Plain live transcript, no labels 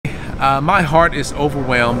My heart is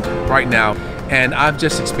overwhelmed right now, and I've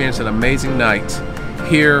just experienced an amazing night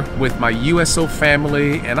here with my USO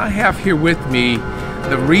family, and I have here with me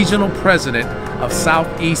the regional president of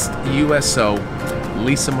Southeast USO,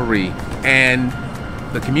 Lisa Marie, and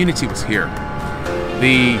the community was here.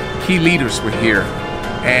 The key leaders were here,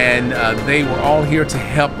 and they were all here to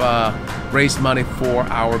help raise money for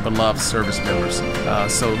our beloved service members.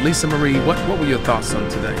 So Lisa Marie, what were your thoughts on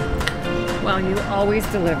today? Well, you always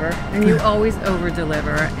deliver, and you always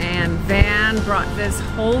over-deliver, and Van brought this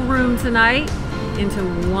whole room tonight into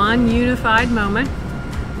one unified moment,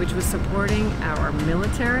 which was supporting our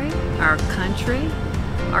military, our country,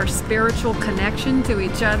 our spiritual connection to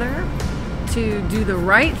each other, to do the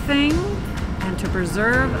right thing, and to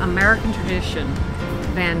preserve American tradition.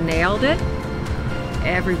 Van nailed it.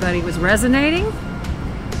 Everybody was resonating,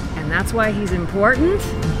 and that's why he's important,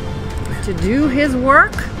 to do his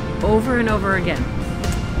work over and over again.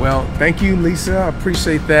 Well, thank you, Lisa. I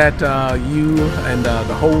appreciate that. You and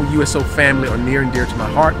the whole USO family are near and dear to my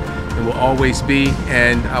heart and will always be.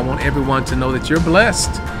 And I want everyone to know that you're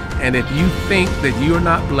blessed. And if you think that you're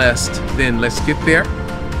not blessed, then let's get there.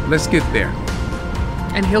 Let's get there.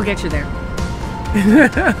 And he'll get you there.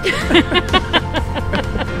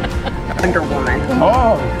 Wonder Woman.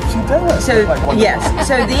 Oh, she does. So yes,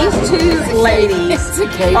 so these two ladies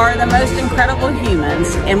are the most incredible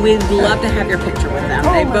humans, and we'd love to have your picture with them.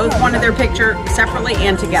 They both wanted their picture separately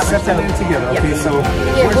and together. Separately and together. Okay, so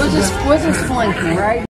yeah, we'll just flank you, right?